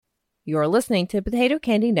You're listening to Potato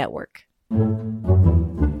Candy Network.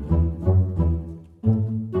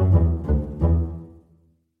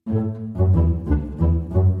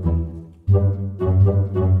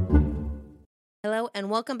 Hello, and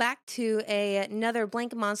welcome back to another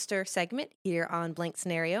Blank Monster segment here on Blank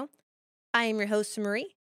Scenario. I am your host,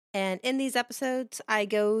 Marie, and in these episodes, I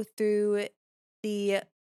go through the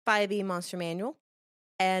 5e Monster Manual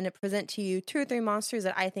and present to you 2 or 3 monsters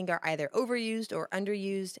that I think are either overused or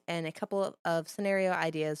underused, and a couple of scenario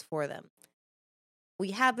ideas for them.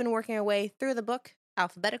 We have been working our way through the book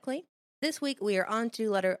alphabetically. This week, we are on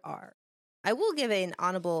to letter R. I will give an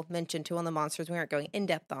honorable mention to one of the monsters we aren't going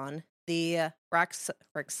in-depth on, the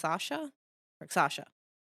Rakshasa?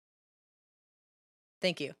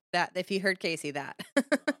 Thank you. That, if you heard Casey, that.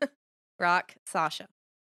 Rakshasa.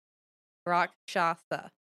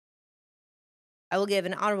 I will give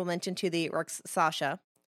an honorable mention to the Rakshasa,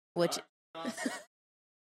 which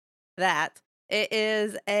that it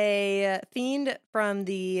is a fiend from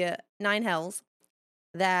the Nine Hells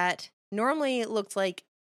that normally looks like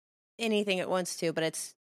anything it wants to, but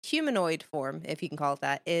its humanoid form, if you can call it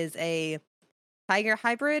that, is a tiger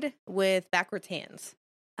hybrid with backwards hands.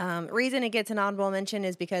 Reason it gets an honorable mention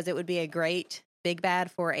is because it would be a great big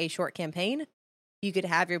bad for a short campaign. You could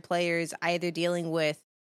have your players either dealing with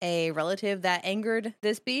a relative that angered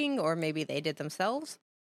this being, or maybe they did themselves,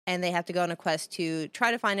 and they have to go on a quest to try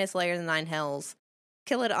to find its lair in the Nine Hells,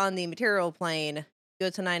 kill it on the material plane, go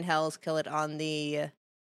to Nine Hells, kill it on the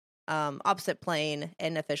opposite plane,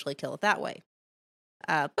 and officially kill it that way.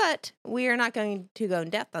 But we are not going to go in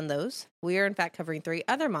depth on those. We are in fact covering 3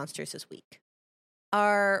 other monsters this week.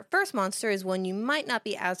 Our first monster is one you might not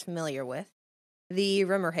be as familiar with, the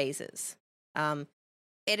Rimmerhazes.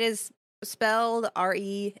 It is spelled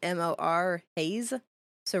R-E-M-O-R, haze.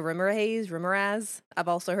 So Rimmerhaz, I've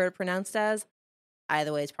also heard it pronounced as.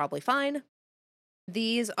 Either way is probably fine.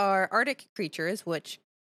 These are Arctic creatures, which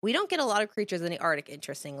we don't get a lot of creatures in the Arctic,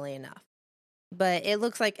 interestingly enough. But it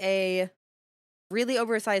looks like a really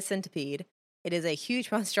oversized centipede. It is a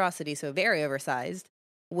huge monstrosity, so very oversized,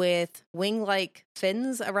 with wing-like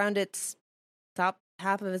fins around its top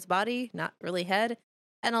half of its body, not really head,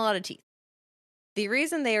 and a lot of teeth. The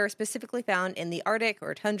reason they are specifically found in the Arctic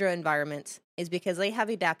or tundra environments is because they have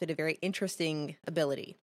adapted a very interesting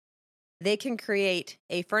ability. They can create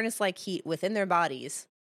a furnace-like heat within their bodies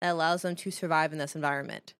that allows them to survive in this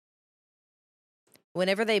environment.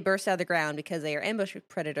 Whenever they burst out of the ground because they are ambush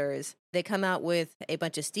predators, they come out with a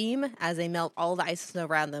bunch of steam as they melt all the ice and snow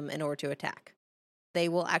around them in order to attack. They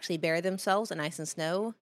will actually bury themselves in ice and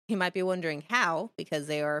snow. You might be wondering how, because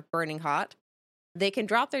they are burning hot. They can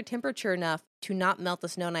drop their temperature enough to not melt the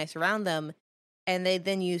snow and ice around them, and they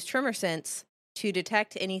then use tremor sense to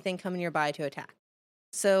detect anything coming nearby to attack.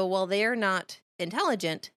 So while they are not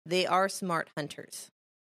intelligent, they are smart hunters.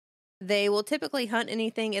 They will typically hunt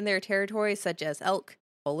anything in their territory, such as elk,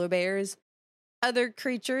 polar bears, other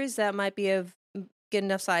creatures that might be of good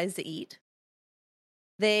enough size to eat.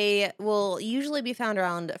 They will usually be found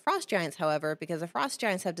around frost giants, however, because the frost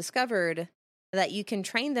giants have discovered that you can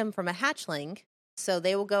train them from a hatchling, so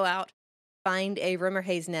they will go out, find a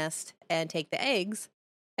Rimmerhaze nest, and take the eggs,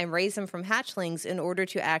 and raise them from hatchlings in order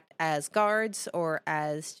to act as guards or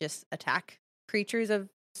as just attack creatures of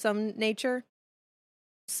some nature.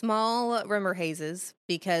 Small Rimmerhazes,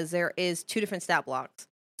 because there is 2 different stat blocks.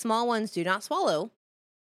 Small ones do not swallow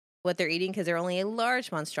what they're eating because they're only a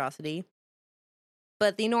large monstrosity,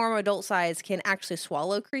 but the normal adult size can actually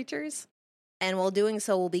swallow creatures, and while doing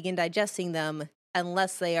so will begin digesting them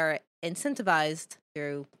unless they are incentivized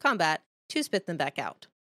through combat to spit them back out.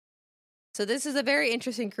 So this is a very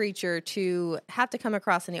interesting creature to have to come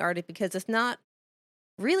across in the Arctic because it's not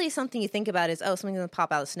really something you think about as, oh, something's going to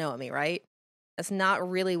pop out of snow at me, right? That's not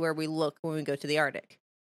really where we look when we go to the Arctic.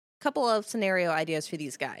 A couple of scenario ideas for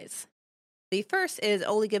these guys. The first is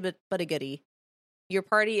Oldie Good But a Goodie. Your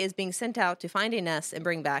party is being sent out to find a nest and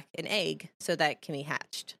bring back an egg so that it can be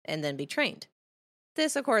hatched and then be trained.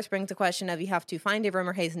 This, of course, brings the question of you have to find a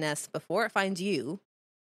Rimmerhaze nest before it finds you.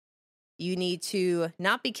 You need to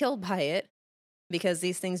not be killed by it because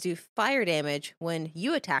these things do fire damage when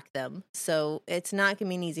you attack them, so it's not going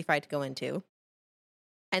to be an easy fight to go into.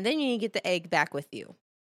 And then you need to get the egg back with you.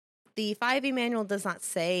 The 5e manual does not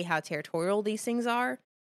say how territorial these things are.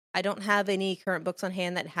 I don't have any current books on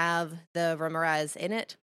hand that have the Rimmerhaz in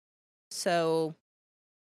it. So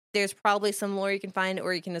there's probably some lore you can find,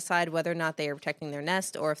 or you can decide whether or not they are protecting their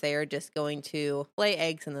nest, or if they are just going to lay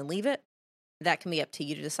eggs and then leave it. That can be up to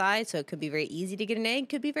you to decide. So it could be very easy to get an egg,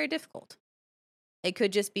 could be very difficult. It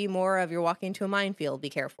could just be more of you're walking into a minefield, be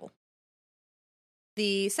careful.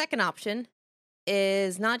 The second option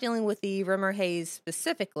is not dealing with the Rimmer Haze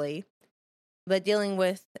specifically, but dealing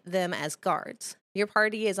with them as guards. Your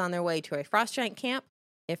party is on their way to a Frost Giant camp.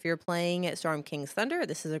 If you're playing at Storm King's Thunder,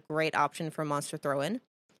 this is a great option for monster throw-in.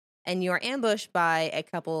 And you are ambushed by a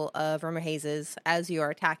couple of Rimmer Hazes as you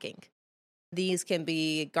are attacking. These can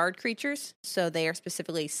be guard creatures, so they are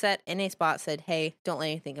specifically set in a spot, said, hey, don't let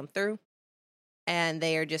anything come through. And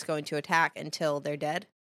they are just going to attack until they're dead.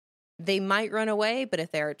 They might run away, but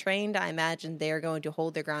if they're trained, I imagine they're going to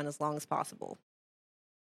hold their ground as long as possible.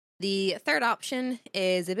 The third option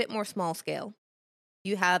is a bit more small scale.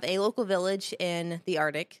 You have a local village in the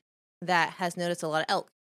Arctic that has noticed a lot of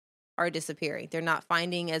elk are disappearing. They're not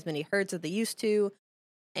finding as many herds as they used to.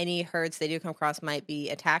 Any herds they do come across might be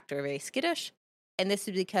attacked or very skittish. And this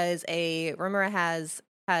is because a Rimmer has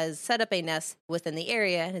set up a nest within the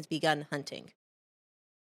area and has begun hunting.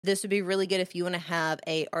 This would be really good if you want to have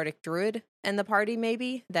a Arctic druid in the party,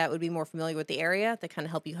 maybe. That would be more familiar with the area to kind of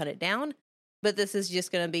help you hunt it down. But this is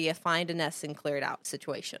just going to be a find a nest and clear it out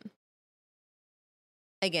situation.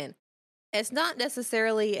 Again, it's not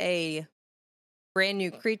necessarily a brand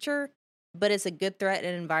new creature, but it's a good threat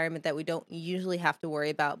in an environment that we don't usually have to worry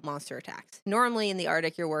about monster attacks. Normally in the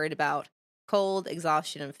Arctic, you're worried about cold,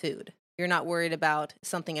 exhaustion, and food. You're not worried about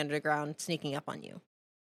something underground sneaking up on you.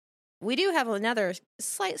 We do have another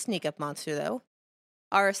slight sneak up monster, though.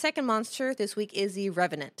 Our second monster this week is the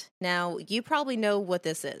Revenant. Now, you probably know what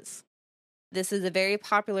this is. This is a very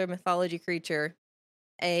popular mythology creature.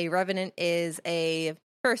 A Revenant is a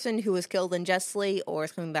person who was killed unjustly or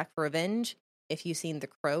is coming back for revenge. If you've seen The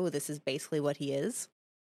Crow, this is basically what he is.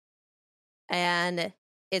 And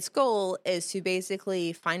its goal is to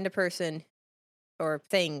basically find a person or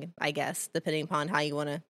thing, I guess, depending upon how you want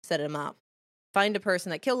to set him up. Find a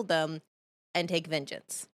person that killed them and take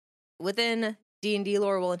vengeance. Within D&D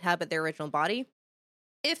lore will inhabit their original body.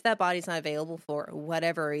 If that body's not available for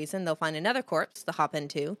whatever reason, they'll find another corpse to hop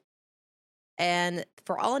into. And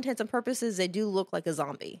for all intents and purposes, they do look like a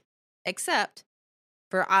zombie. Except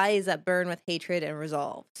for eyes that burn with hatred and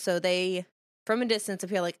resolve. So they, from a distance,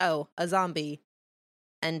 appear like, oh, a zombie.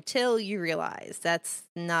 Until you realize that's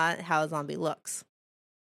not how a zombie looks.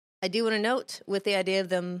 I do want to note, with the idea of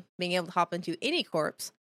them being able to hop into any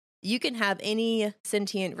corpse, you can have any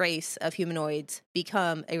sentient race of humanoids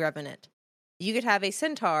become a Revenant. You could have a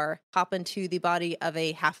centaur hop into the body of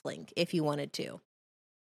a halfling if you wanted to.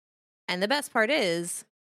 And the best part is,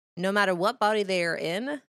 no matter what body they are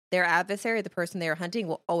in, their adversary, the person they are hunting,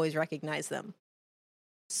 will always recognize them.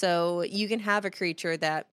 So you can have a creature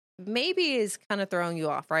that maybe is kind of throwing you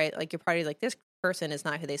off, right? Like your party's like, this person is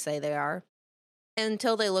not who they say they are.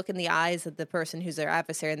 Until they look in the eyes of the person who's their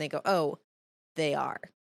adversary and they go, oh, they are.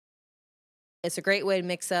 It's a great way to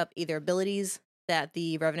mix up either abilities that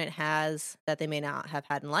the Revenant has that they may not have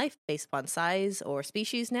had in life based upon size or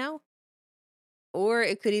species now. Or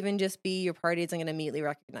it could even just be your party isn't going to immediately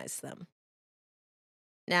recognize them.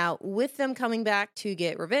 Now, with them coming back to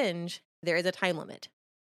get revenge, there is a time limit.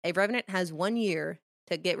 A Revenant has 1 year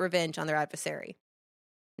to get revenge on their adversary.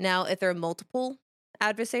 Now, if there are multiple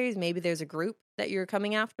adversaries, maybe there's a group that you're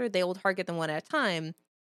coming after, they will target them one at a time,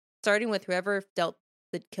 starting with whoever dealt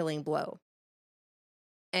the killing blow.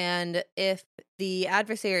 And if the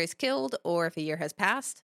adversary is killed, or if a year has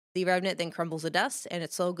passed, the Revenant then crumbles to dust, and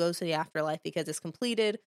its soul goes to the afterlife because it's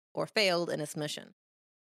completed or failed in its mission.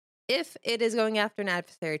 If it is going after an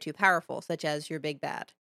adversary too powerful, such as your big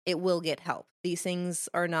bad, it will get help. These things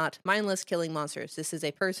are not mindless killing monsters. This is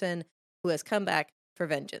a person who has come back for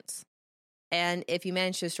vengeance. And if you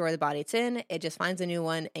manage to destroy the body it's in, it just finds a new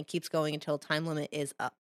one and keeps going until time limit is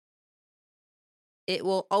up. It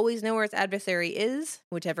will always know where its adversary is,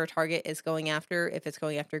 whichever target is going after, if it's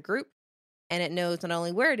going after a group. And it knows not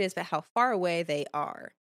only where it is, but how far away they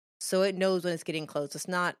are. So it knows when it's getting close. It's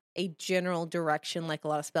not a general direction like a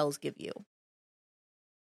lot of spells give you.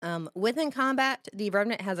 Within combat, the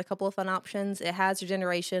Revenant has a couple of fun options. It has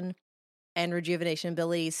regeneration and rejuvenation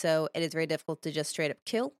abilities, so it is very difficult to just straight up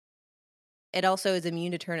kill. It also is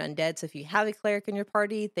immune to turn undead, so if you have a cleric in your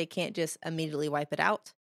party, they can't just immediately wipe it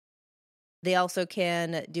out. They also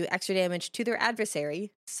can do extra damage to their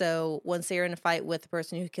adversary, so once they're in a fight with the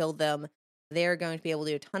person who killed them, they're going to be able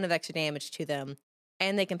to do a ton of extra damage to them,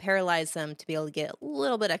 and they can paralyze them to be able to get a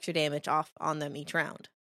little bit extra damage off on them each round.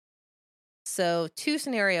 So 2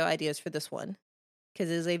 scenario ideas for this one, because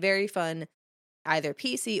it is a very fun either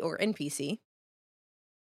PC or NPC.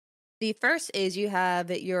 The first is you have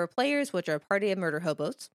your players, which are a party of murder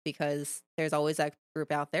hobos, because there's always that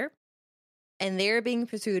group out there, and they're being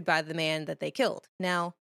pursued by the man that they killed.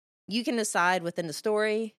 Now, you can decide within the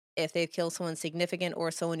story if they've killed someone significant or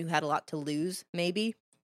someone who had a lot to lose, maybe.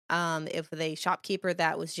 It was a shopkeeper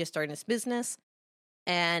that was just starting his business,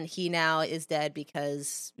 and he now is dead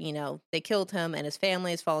because, they killed him and his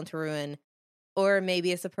family has fallen to ruin. Or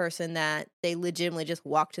maybe it's a person that they legitimately just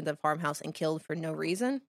walked into the farmhouse and killed for no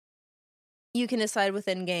reason. You can decide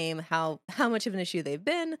within game how much of an issue they've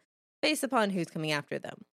been based upon who's coming after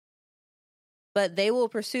them. But they will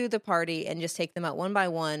pursue the party and just take them out one by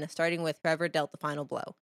one, starting with whoever dealt the final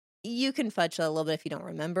blow. You can fudge a little bit if you don't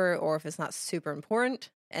remember or if it's not super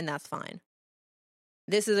important, and that's fine.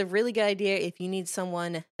 This is a really good idea if you need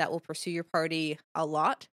someone that will pursue your party a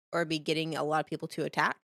lot or be getting a lot of people to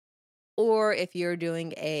attack. Or if you're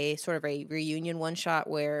doing a sort of a reunion one-shot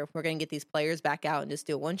where we're going to get these players back out and just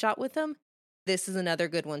do a one-shot with them, this is another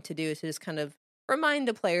good one to do to just kind of remind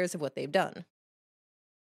the players of what they've done.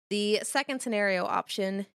 The second scenario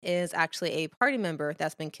option is actually a party member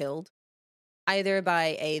that's been killed, either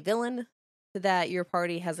by a villain that your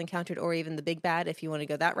party has encountered or even the big bad if you want to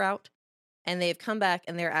go that route, and they've come back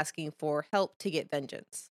and they're asking for help to get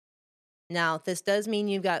vengeance. Now, this does mean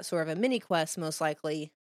you've got sort of a mini quest, most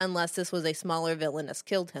likely, unless this was a smaller villain that's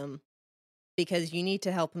killed him, because you need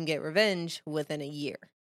to help him get revenge within a year.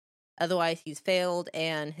 Otherwise, he's failed,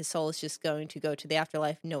 and his soul is just going to go to the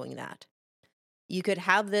afterlife knowing that. You could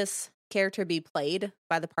have this character be played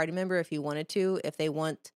by the party member if you wanted to. If they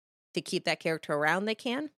want to keep that character around, they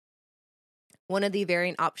can. One of the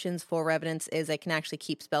variant options for Revenants is they can actually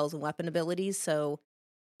keep spells and weapon abilities, so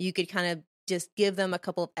you could kind of just give them a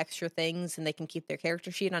couple of extra things, and they can keep their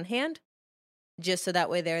character sheet on hand, just so that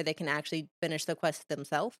way they can actually finish the quest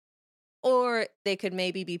themselves. Or they could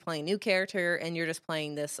maybe be playing a new character and you're just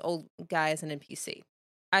playing this old guy as an NPC.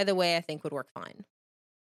 Either way, I think would work fine.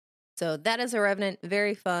 So that is a Revenant.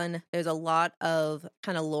 Very fun. There's a lot of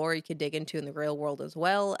kind of lore you could dig into in the real world as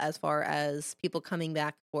well, as far as people coming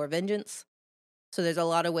back for vengeance. So there's a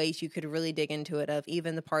lot of ways you could really dig into it, of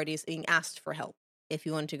even the parties being asked for help if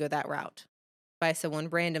you wanted to go that route by someone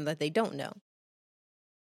random that they don't know.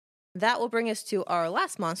 That will bring us to our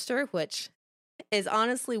last monster, which is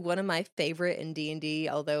honestly one of my favorite in D&D,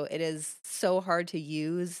 although it is so hard to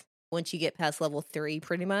use once you get past level 3,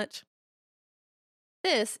 pretty much.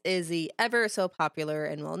 This is the ever so popular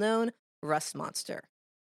and well-known Rust Monster.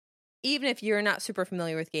 Even if you're not super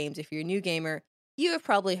familiar with games, if you're a new gamer, you have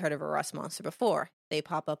probably heard of a Rust Monster before. They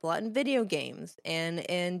pop up a lot in video games and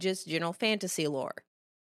in just general fantasy lore.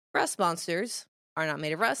 Rust monsters are not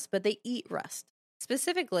made of rust, but they eat rust.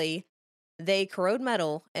 Specifically, they corrode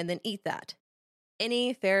metal and then eat that.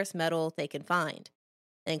 Any ferrous metal they can find,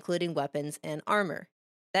 including weapons and armor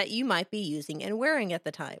that you might be using and wearing at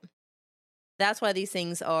the time. That's why these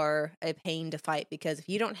things are a pain to fight, because if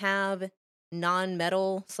you don't have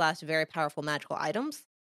non-metal / very powerful magical items,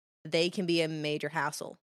 they can be a major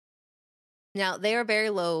hassle. Now, they are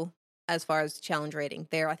very low as far as challenge rating.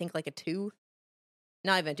 They're, I think, like a 2.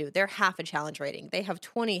 Not even 2. They're half a challenge rating. They have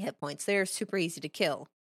 20 hit points. They're super easy to kill.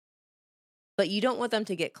 But you don't want them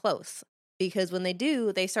to get close, because when they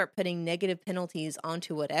do, they start putting negative penalties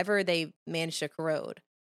onto whatever they manage to corrode.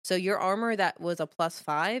 So your armor that was a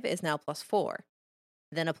 +5 is now +4,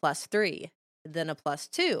 then a +3, then a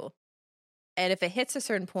 +2. And if it hits a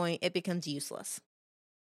certain point, it becomes useless.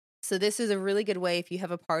 So this is a really good way if you have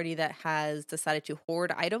a party that has decided to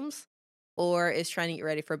hoard items or is trying to get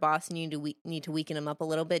ready for a boss and you need to weaken them up a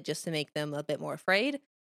little bit just to make them a bit more afraid.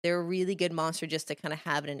 They're a really good monster just to kind of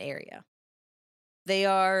have in an area. They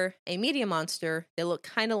are a medium monster. They look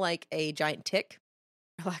kind of like a giant tick,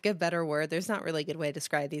 for lack of a better word. There's not really a good way to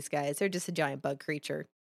describe these guys. They're just a giant bug creature.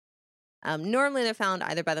 Normally they're found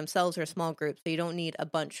either by themselves or a small group, so you don't need a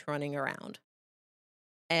bunch running around.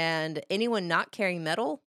 And anyone not carrying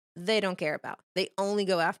metal, they don't care about. They only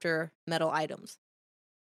go after metal items.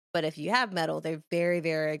 But if you have metal, they're very,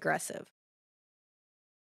 very aggressive.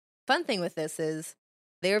 Fun thing with this is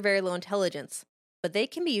they're very low intelligence, but they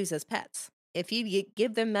can be used as pets. If you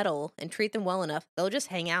give them metal and treat them well enough, they'll just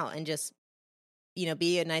hang out and just,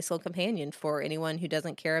 be a nice little companion for anyone who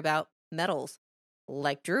doesn't care about metals,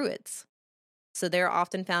 like druids. So they're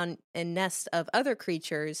often found in nests of other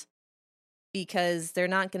creatures because they're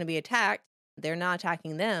not going to be attacked. They're not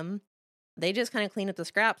attacking them. They just kind of clean up the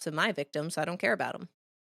scraps of my victims, so I don't care about them.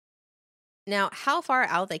 Now, how far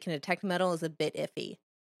out they can detect metal is a bit iffy.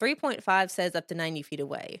 3.5 says up to 90 feet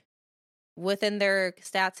away. Within their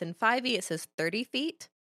stats in 5e, it says 30 feet.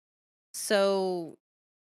 So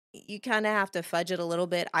you kind of have to fudge it a little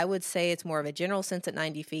bit. I would say it's more of a general sense at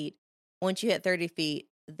 90 feet. Once you hit 30 feet,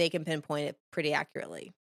 they can pinpoint it pretty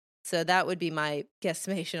accurately. So that would be my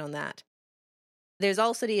guesstimation on that. There's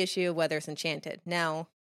also the issue of whether it's enchanted. Now,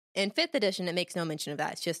 in 5th edition, it makes no mention of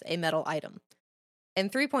that. It's just a metal item. In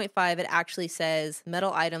 3.5, it actually says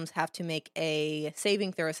metal items have to make a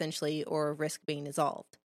saving throw, essentially, or risk being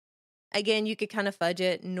dissolved. Again, you could kind of fudge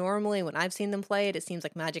it. Normally, when I've seen them play it seems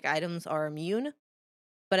like magic items are immune.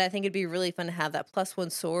 But I think it'd be really fun to have that +1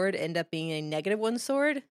 sword end up being a -1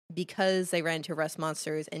 sword because they ran into rust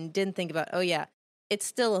monsters and didn't think about, oh yeah, it's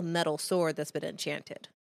still a metal sword that's been enchanted.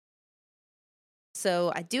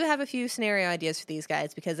 So I do have a few scenario ideas for these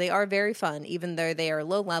guys because they are very fun, even though they are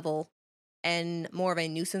low level and more of a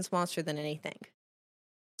nuisance monster than anything.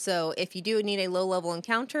 So if you do need a low level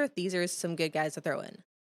encounter, these are some good guys to throw in.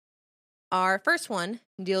 Our first one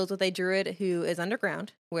deals with a druid who is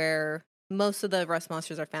underground, where most of the rust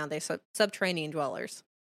monsters are found. They're subterranean dwellers.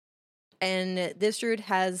 And this druid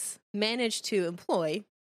has managed to employ,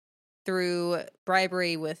 through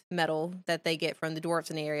bribery with metal that they get from the dwarves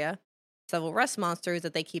in the area, several rust monsters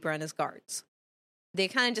that they keep around as guards. They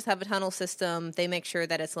kind of just have a tunnel system. They make sure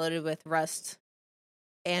that it's loaded with rust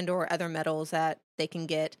and or other metals that they can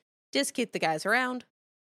get. Just keep the guys around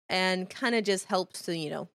and kind of just helps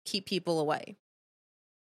to, keep people away.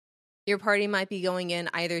 Your party might be going in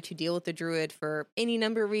either to deal with the druid for any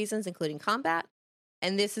number of reasons, including combat,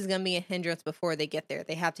 and this is going to be a hindrance before they get there.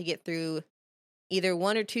 They have to get through either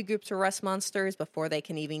 1 or 2 groups of rust monsters before they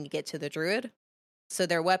can even get to the druid, so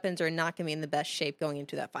their weapons are not going to be in the best shape going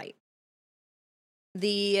into that fight.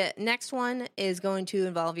 The next one is going to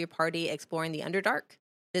involve your party exploring the Underdark.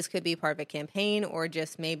 This could be part of a campaign, or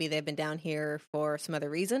just maybe they've been down here for some other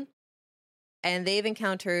reason, and they've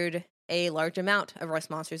encountered a large amount of rust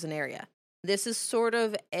monsters in the area. This is sort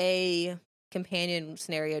of a companion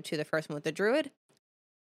scenario to the first one with the druid.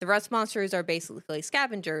 The rust monsters are basically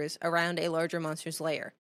scavengers around a larger monster's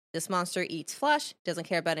lair. This monster eats flesh, doesn't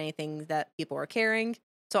care about anything that people are carrying,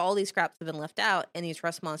 so all these scraps have been left out, and these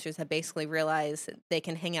rust monsters have basically realized that they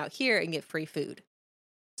can hang out here and get free food.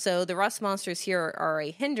 So the rust monsters here are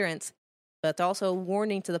a hindrance, but it's also a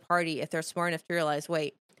warning to the party if they're smart enough to realize,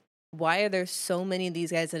 wait, why are there so many of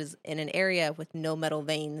these guys in an area with no metal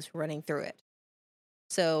veins running through it?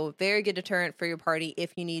 So very good deterrent for your party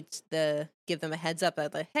if you need to give them a heads up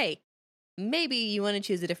of, hey, maybe you want to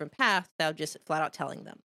choose a different path without just flat out telling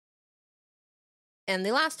them. And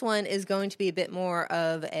the last one is going to be a bit more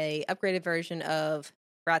of a upgraded version of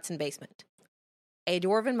Rats in Basement. A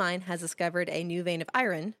dwarven mine has discovered a new vein of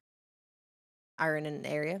iron in an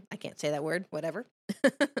area. I can't say that word, whatever.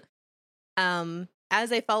 As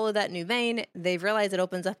they follow that new vein, they've realized it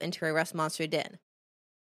opens up into a rust monster den.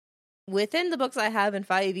 Within the books I have in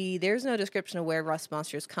 5e, there's no description of where rust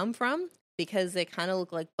monsters come from, because they kind of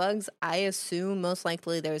look like bugs. I assume most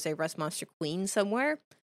likely there's a rust monster queen somewhere.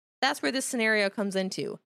 That's where this scenario comes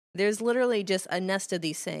into. There's literally just a nest of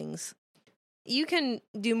these things. You can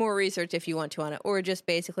do more research if you want to on it, or just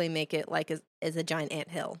basically make it like as a giant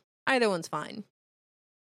anthill. Either one's fine.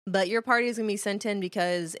 But your party is going to be sent in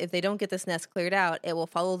because if they don't get this nest cleared out, it will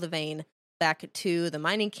follow the vein back to the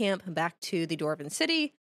mining camp, back to the Dwarven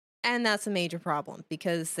city, and that's a major problem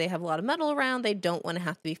because they have a lot of metal around. They don't want to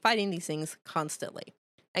have to be fighting these things constantly.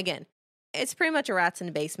 Again, it's pretty much a Rats in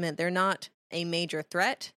the Basement. They're not a major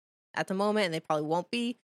threat at the moment, and they probably won't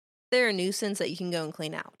be. They're a nuisance that you can go and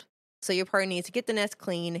clean out. So your party needs to get the nest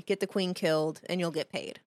clean, get the queen killed, and you'll get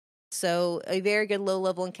paid. So a very good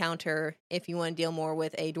low-level encounter if you want to deal more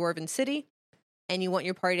with a Dwarven city, and you want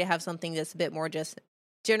your party to have something that's a bit more just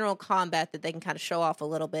general combat that they can kind of show off a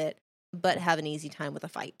little bit, but have an easy time with a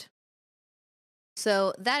fight.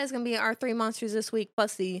 So that is going to be our 3 monsters this week,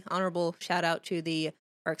 plus the honorable shout-out to the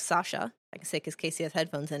Sasha. I can say because Casey has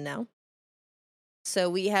headphones in now. So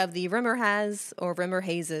we have the Rimmerhaz, or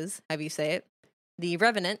Rimmerhazes, however you say it, the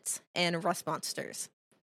Revenants, and Rust Monsters.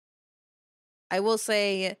 I will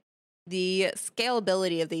say the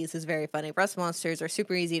scalability of these is very funny. Rust Monsters are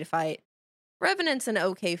super easy to fight. Revenant's an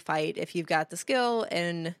okay fight if you've got the skill,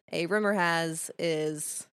 and a Rimmerhaz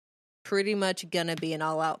is pretty much gonna be an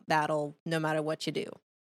all-out battle no matter what you do.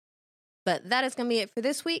 But that is gonna be it for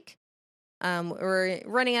this week. We're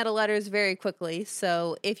running out of letters very quickly,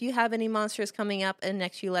 so if you have any monsters coming up in the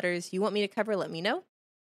next few letters you want me to cover, let me know.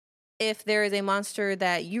 If there is a monster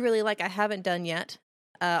that you really like I haven't done yet,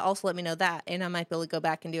 also let me know that, and I might be able to go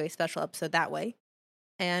back and do a special episode that way.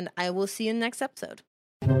 And I will see you in the next episode.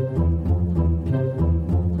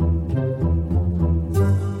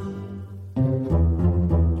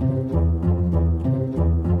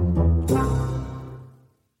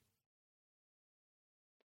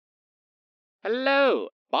 Hello,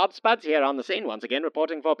 Bob Spuds here on the scene once again,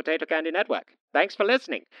 reporting for Potato Candy Network. Thanks for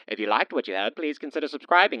listening. If you liked what you heard, please consider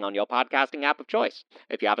subscribing on your podcasting app of choice.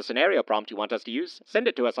 If you have a scenario prompt you want us to use, send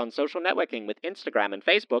it to us on social networking with Instagram and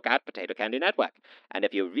Facebook at Potato Candy Network. And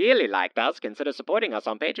if you really liked us, consider supporting us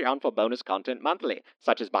on Patreon for bonus content monthly,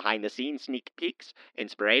 such as behind-the-scenes sneak peeks,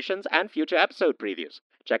 inspirations, and future episode previews.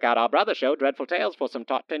 Check out our brother show, Dreadful Tales, for some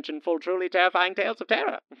taut-tension, full, truly terrifying tales of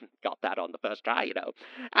terror. Got that on the first try, you know.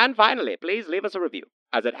 And finally, please leave us a review,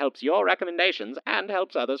 as it helps your recommendations and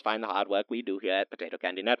helps others find the hard work we do here at Potato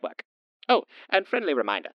Candy Network. Oh, and friendly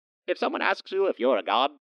reminder, if someone asks you if you're a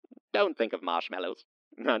god, don't think of marshmallows.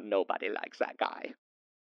 Nobody likes that guy.